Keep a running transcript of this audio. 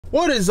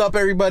What is up,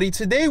 everybody?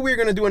 Today we're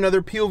going to do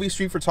another POV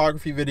street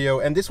photography video,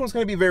 and this one's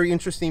going to be very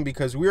interesting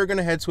because we are going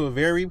to head to a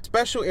very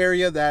special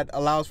area that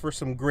allows for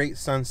some great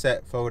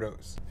sunset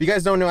photos. If you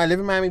guys don't know, I live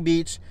in Miami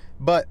Beach,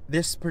 but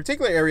this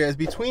particular area is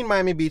between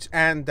Miami Beach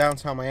and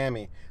downtown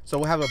Miami. So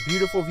we'll have a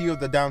beautiful view of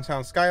the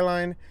downtown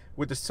skyline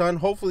with the sun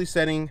hopefully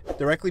setting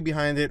directly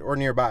behind it or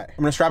nearby. I'm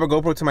going to strap a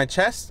GoPro to my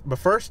chest, but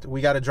first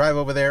we got to drive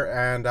over there,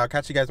 and I'll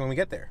catch you guys when we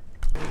get there.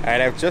 All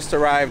right, I've just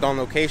arrived on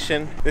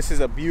location. This is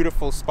a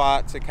beautiful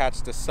spot to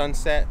catch the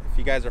sunset. If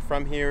you guys are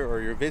from here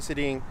or you're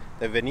visiting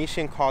the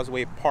Venetian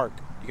Causeway Park,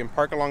 you can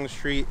park along the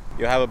street.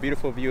 You'll have a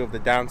beautiful view of the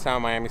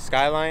downtown Miami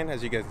skyline,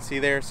 as you guys can see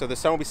there. So the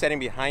sun will be setting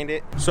behind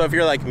it. So if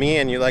you're like me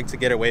and you like to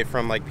get away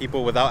from like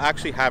people without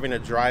actually having to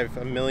drive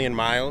a million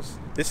miles,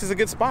 this is a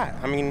good spot.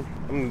 I mean,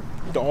 I'm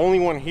the only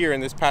one here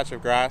in this patch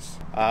of grass.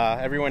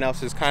 Everyone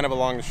else is kind of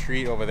along the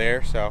street over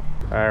there. So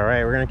all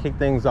right, we're gonna kick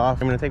things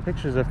off. I'm gonna take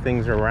pictures of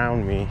things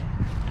around me,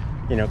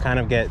 you know, kind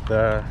of get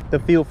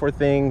the feel for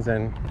things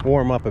and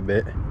warm up a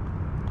bit.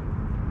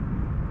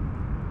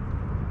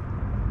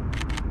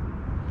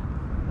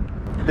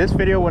 This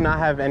video will not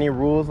have any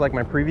rules like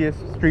my previous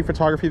street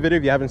photography video.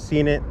 If you haven't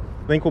seen it,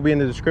 link will be in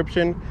the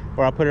description,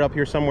 or I'll put it up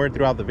here somewhere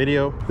throughout the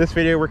video. This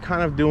video, we're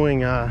kind of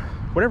doing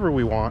whatever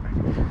we want.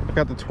 I've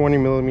got the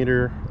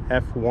 20mm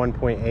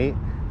f1.8,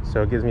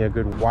 so it gives me a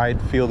good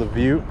wide field of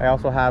view. I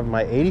also have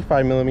my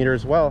 85mm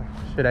as well,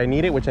 should I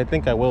need it, which I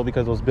think I will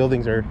because those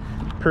buildings are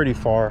pretty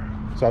far.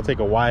 So I'll take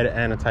a wide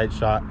and a tight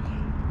shot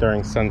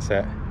during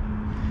sunset.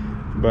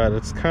 But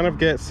let's kind of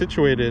get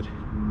situated.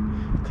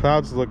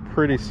 Clouds look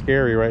pretty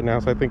scary right now,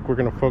 so I think we're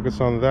gonna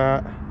focus on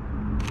that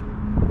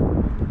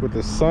with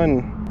the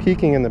sun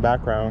peeking in the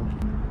background.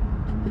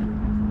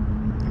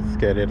 Let's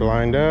get it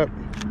lined up.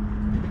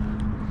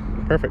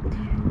 Perfect.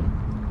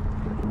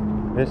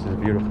 This is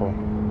beautiful.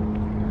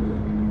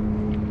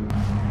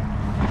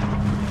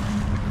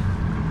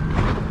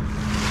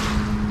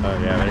 Oh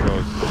yeah, there it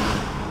goes.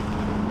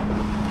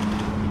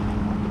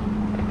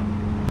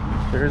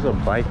 There's a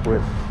bike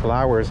with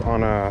flowers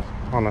on a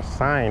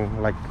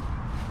sign. Like,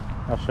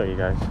 I'll show you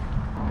guys.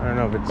 I don't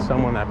know if it's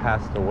someone that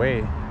passed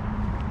away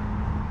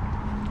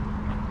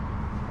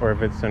or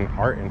if it's an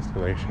art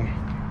installation.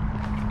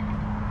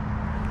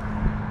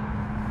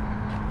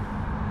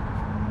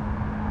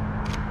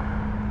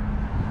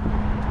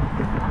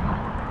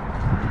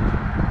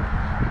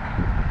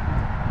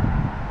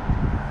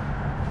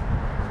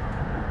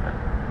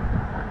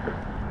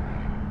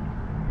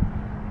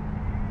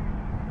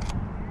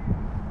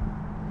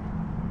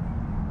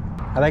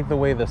 I like the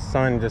way the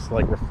sun just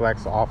like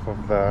reflects off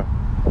of the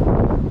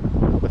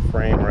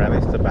frame, or at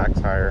least the back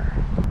tire.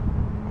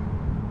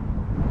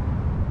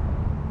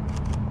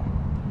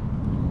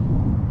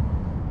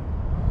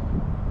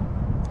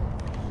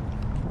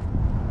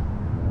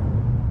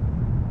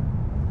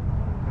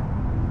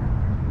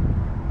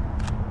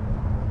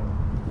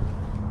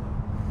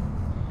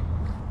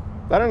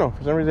 I don't know,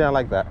 for some reason I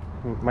like that.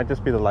 It might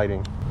just be the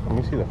lighting. Let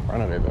me see the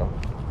front of it though.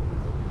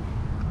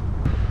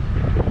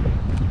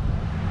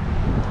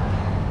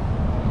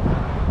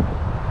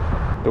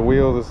 The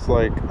wheel is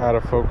like out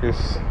of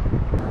focus.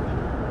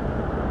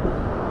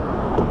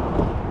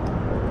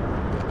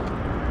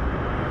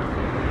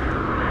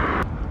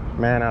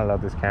 Man, I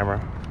love this camera.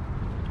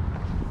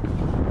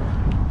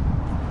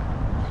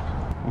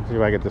 Let's see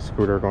if I get the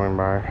scooter going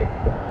by.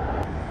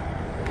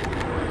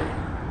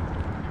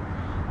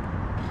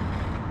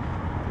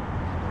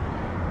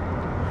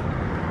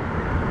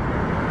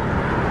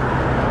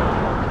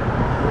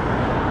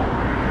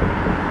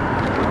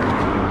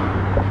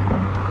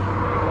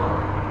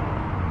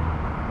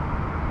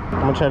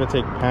 I'm gonna try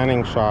to take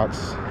panning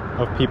shots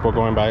of people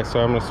going by, so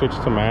I'm gonna switch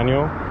to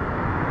manual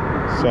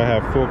so I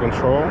have full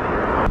control.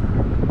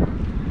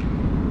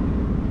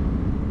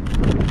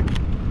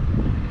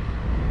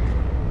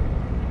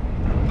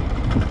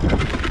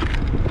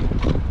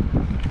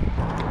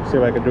 See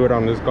if I can do it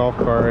on this golf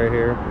cart right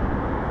here.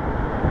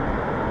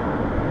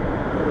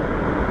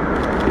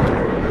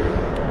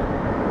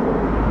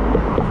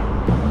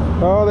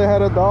 Oh, they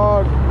had a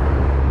dog.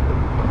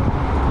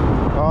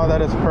 Oh,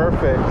 that is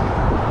perfect.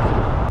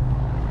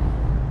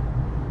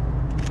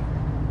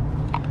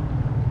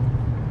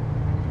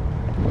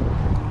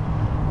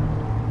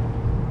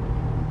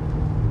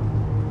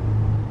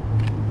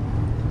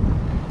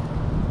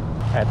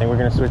 I think we're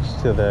gonna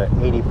switch to the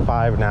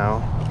 85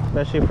 now,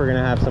 especially if we're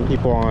gonna have some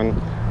people on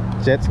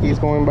jet skis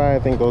going by. I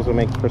think those will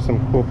make for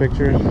some cool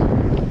pictures.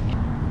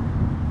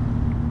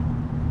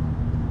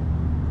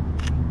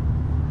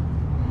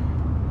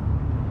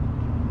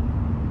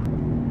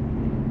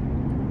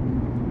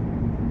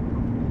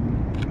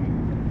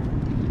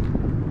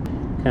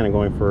 Kind of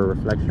going for a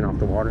reflection off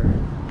the water.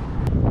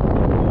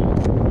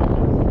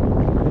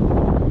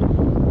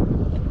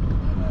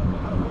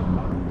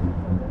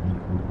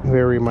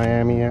 Very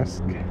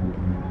Miami-esque.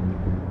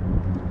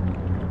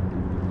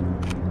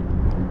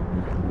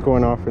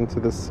 Going off into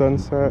the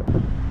sunset.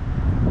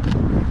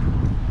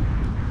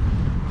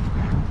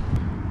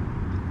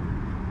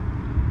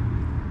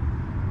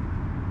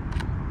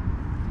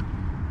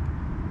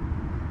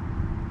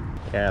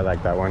 Yeah, I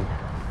like that one.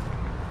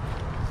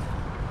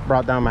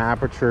 Brought down my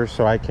aperture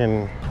so I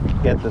can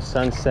get the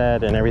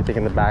sunset and everything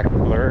in the back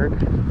blurred,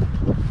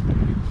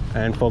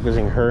 and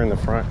focusing her in the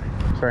front.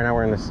 So right now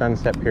we're in the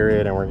sunset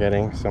period and we're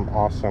getting some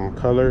awesome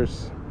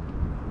colors.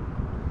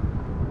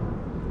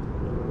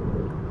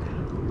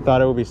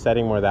 Thought it would be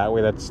setting more that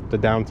way. That's the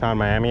downtown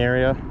Miami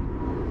area.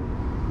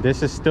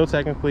 This is still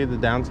technically the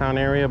downtown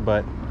area,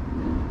 but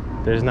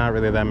there's not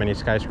really that many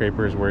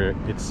skyscrapers where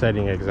it's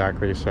setting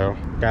exactly, so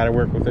gotta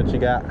work with what you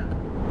got.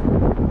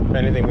 If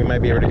anything, we might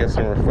be able to get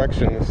some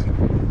reflections.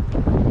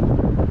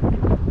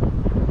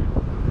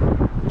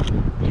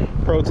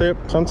 Pro tip,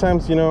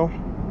 sometimes, you know,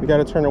 we got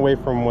to turn away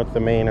from what the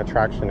main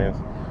attraction is.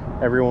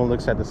 Everyone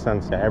looks at the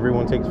sunset.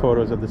 Everyone takes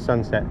photos of the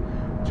sunset.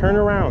 Turn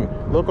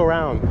around, look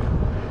around.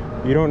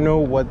 You don't know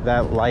what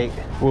that light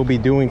will be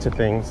doing to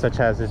things, such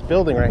as this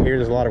building right here.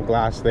 There's a lot of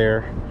glass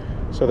there.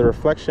 So the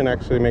reflection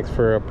actually makes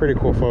for a pretty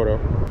cool photo.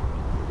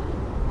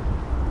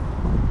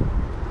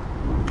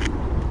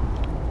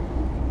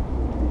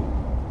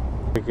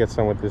 We could get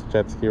some with this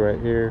jet ski right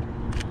here.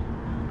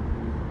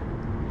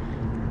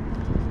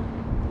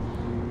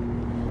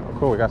 Oh,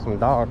 cool, we got some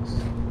dogs.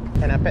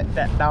 Can I pet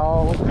that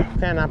dog?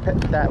 Can I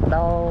pet that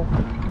dog?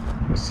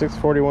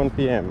 6:41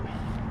 p.m.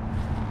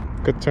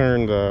 Could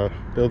turn the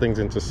buildings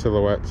into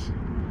silhouettes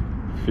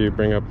if you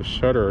bring up the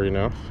shutter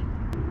enough.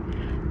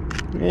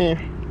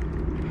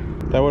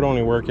 That would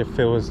only work if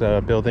it was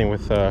a building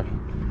with a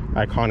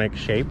iconic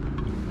shape,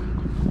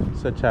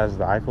 such as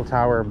the Eiffel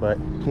Tower, but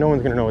no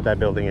one's gonna know what that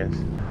building is.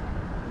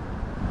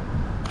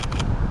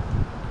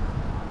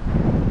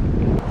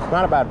 It's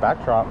not a bad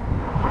backdrop.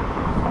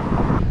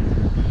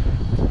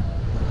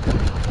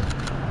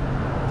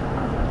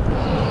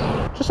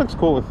 Just looks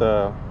cool with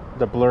the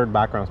blurred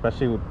background,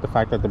 especially with the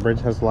fact that the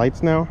bridge has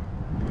lights now.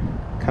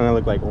 Kind of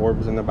look like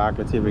orbs in the back.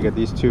 Let's see if we get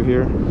these two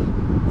here.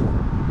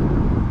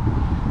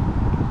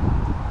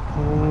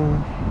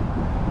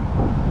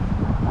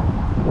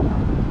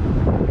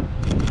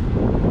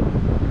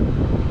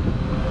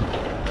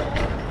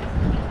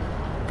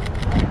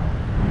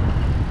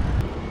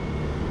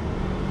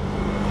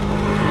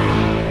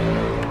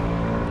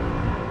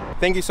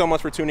 Thank you so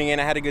much for tuning in.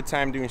 I had a good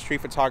time doing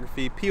street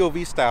photography,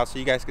 POV style, so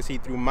you guys can see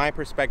through my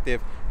perspective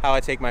how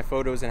I take my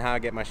photos and how I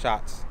get my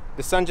shots.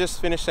 The sun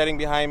just finished setting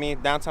behind me.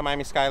 Downtown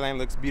Miami skyline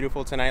looks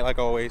beautiful tonight, like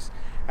always.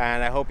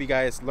 And I hope you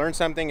guys learned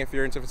something if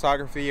you're into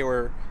photography,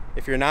 or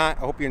if you're not,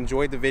 I hope you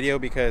enjoyed the video,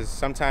 because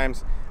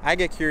sometimes I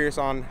get curious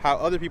on how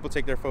other people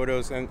take their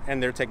photos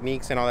and their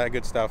techniques and all that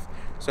good stuff.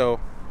 So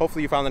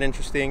hopefully you found it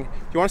interesting.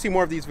 If you want to see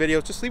more of these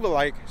videos, just leave a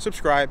like,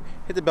 subscribe,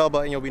 hit the bell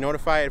button. You'll be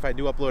notified if I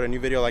do upload a new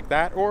video like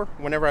that, or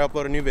whenever I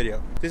upload a new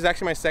video. This is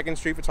actually my second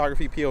street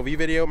photography POV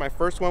video. My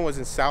first one was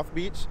in South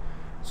Beach,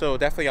 so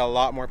definitely a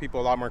lot more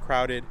people, a lot more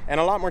crowded, and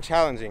a lot more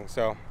challenging.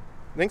 So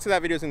links to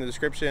that video is in the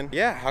description.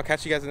 Yeah, I'll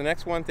catch you guys in the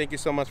next one. Thank you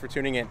so much for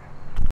tuning in.